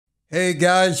Hey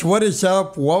guys, what is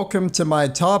up? Welcome to my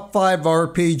top 5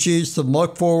 RPGs to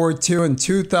look forward to in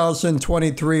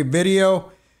 2023 video.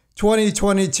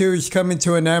 2022 is coming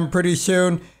to an end pretty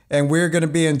soon, and we're going to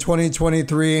be in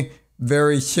 2023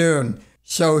 very soon.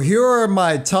 So here are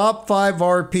my top 5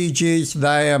 RPGs that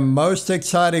I am most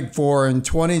excited for in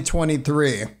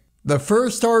 2023. The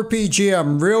first RPG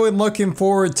I'm really looking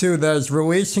forward to that is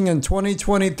releasing in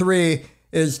 2023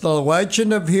 is The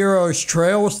Legend of Heroes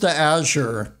Trails to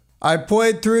Azure. I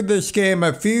played through this game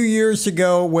a few years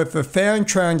ago with a fan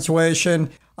translation.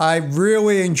 I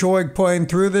really enjoyed playing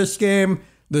through this game.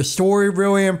 The story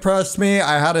really impressed me.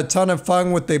 I had a ton of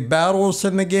fun with the battles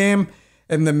in the game,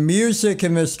 and the music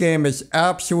in this game is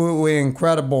absolutely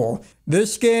incredible.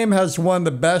 This game has one of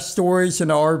the best stories in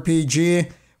an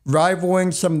RPG,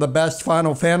 rivaling some of the best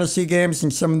Final Fantasy games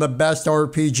and some of the best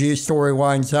RPG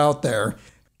storylines out there.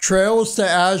 Trails to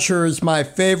Azure is my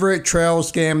favorite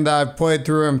Trails game that I've played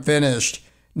through and finished.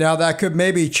 Now that could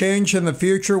maybe change in the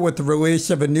future with the release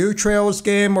of a new Trails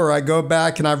game, or I go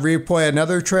back and I replay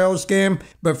another Trails game,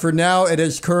 but for now it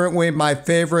is currently my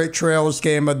favorite Trails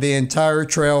game of the entire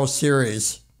Trails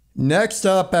series. Next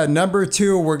up at number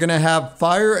 2, we're going to have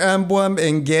Fire Emblem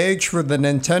Engage for the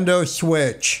Nintendo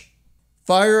Switch.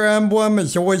 Fire Emblem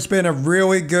has always been a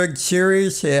really good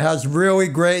series. It has really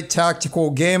great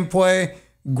tactical gameplay,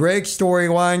 great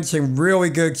storylines, and really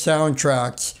good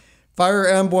soundtracks. Fire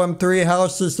Emblem Three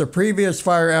Houses, the previous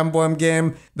Fire Emblem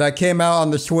game that came out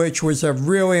on the Switch, was a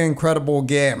really incredible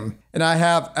game. And I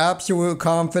have absolute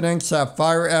confidence that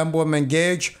Fire Emblem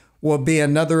Engage will be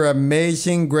another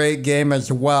amazing, great game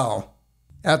as well.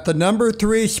 At the number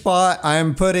 3 spot, I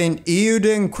am putting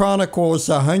Eiyuden Chronicles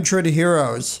 100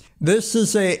 Heroes. This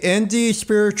is an indie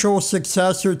spiritual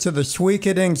successor to the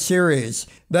Suikoden series.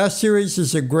 That series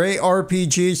is a great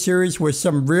RPG series with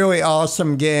some really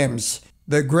awesome games.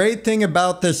 The great thing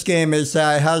about this game is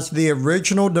that it has the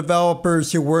original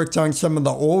developers who worked on some of the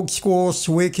old school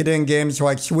Suikoden games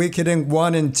like Suikoden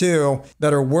 1 and 2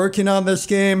 that are working on this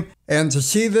game. And to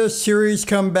see this series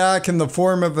come back in the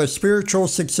form of a spiritual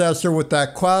successor with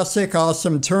that classic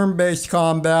awesome turn-based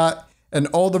combat and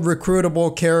all the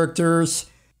recruitable characters.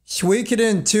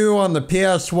 Suikoden 2 on the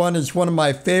PS1 is one of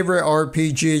my favorite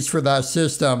RPGs for that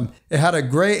system. It had a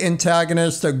great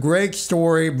antagonist, a great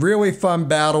story, really fun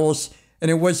battles,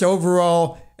 and it was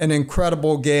overall an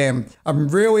incredible game. I'm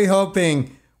really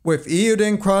hoping with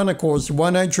Eiyuden Chronicles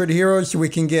 100 Heroes we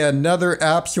can get another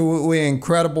absolutely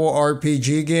incredible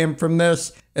RPG game from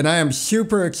this, and I am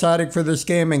super excited for this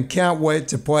game and can't wait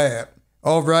to play it.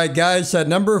 Alright guys, at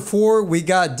number 4 we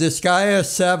got Disgaea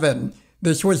 7.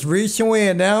 This was recently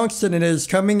announced and it is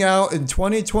coming out in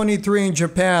 2023 in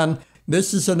Japan.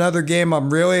 This is another game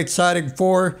I'm really excited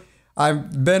for.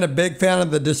 I've been a big fan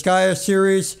of the Disgaea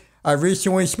series. I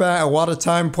recently spent a lot of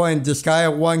time playing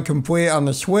Disgaea 1 complete on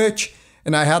the Switch,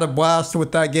 and I had a blast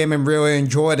with that game and really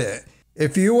enjoyed it.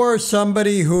 If you are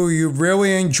somebody who you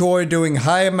really enjoy doing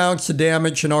high amounts of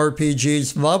damage in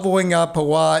RPGs, leveling up a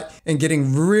lot, and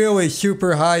getting really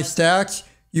super high stacks,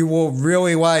 you will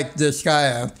really like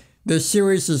Disgaea. This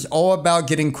series is all about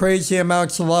getting crazy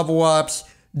amounts of level ups,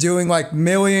 doing like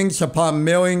millions upon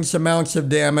millions amounts of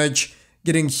damage,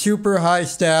 getting super high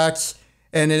stacks,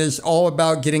 and it is all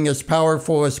about getting as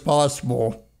powerful as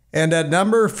possible. And at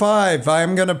number 5,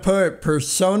 I'm going to put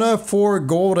Persona 4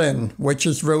 Golden, which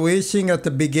is releasing at the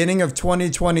beginning of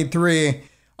 2023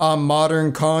 on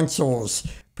modern consoles.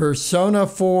 Persona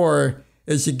 4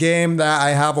 is a game that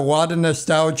I have a lot of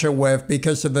nostalgia with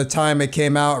because of the time it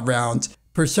came out around.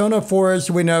 Persona 4, as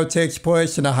we know, takes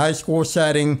place in a high school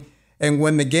setting, and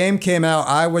when the game came out,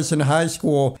 I was in high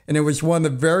school, and it was one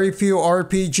of the very few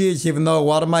RPGs, even though a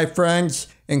lot of my friends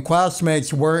and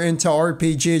classmates were into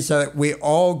RPGs, that we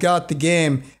all got the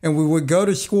game, and we would go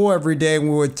to school every day, and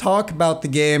we would talk about the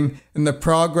game and the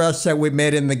progress that we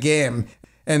made in the game.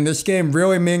 And this game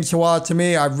really means a lot to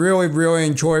me. I really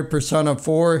enjoyed Persona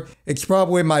 4. It's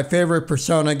probably my favorite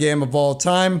Persona game of all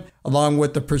time, along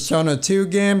with the Persona 2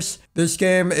 games. This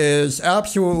game is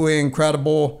absolutely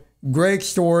incredible. Great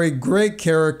story, great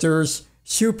characters,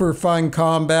 super fun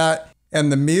combat,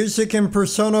 and the music in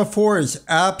Persona 4 is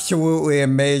absolutely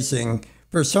amazing.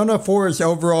 Persona 4 is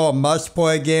overall a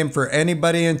must-play game for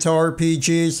anybody into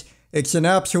RPGs. It's an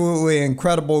absolutely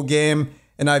incredible game,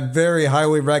 and I very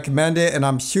highly recommend it, and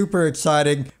I'm super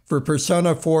excited for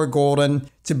Persona 4 Golden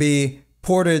to be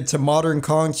ported to modern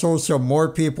consoles so more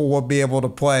people will be able to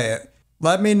play it.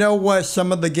 Let me know what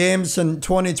some of the games in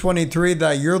 2023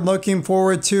 that you're looking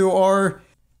forward to are.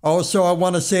 Also, I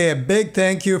want to say a big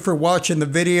thank you for watching the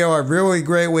video. I really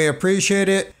greatly appreciate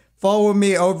it. Follow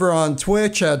me over on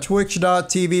Twitch at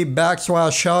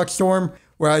twitch.tv/Shockstorm,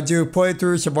 where I do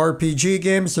playthroughs of RPG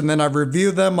games and then I review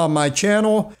them on my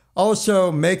channel.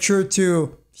 Also, make sure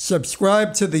to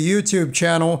subscribe to the YouTube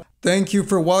channel. Thank you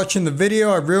for watching the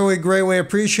video. I really greatly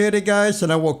appreciate it, guys,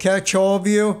 and I will catch all of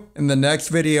you in the next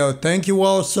video. Thank you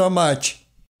all so much.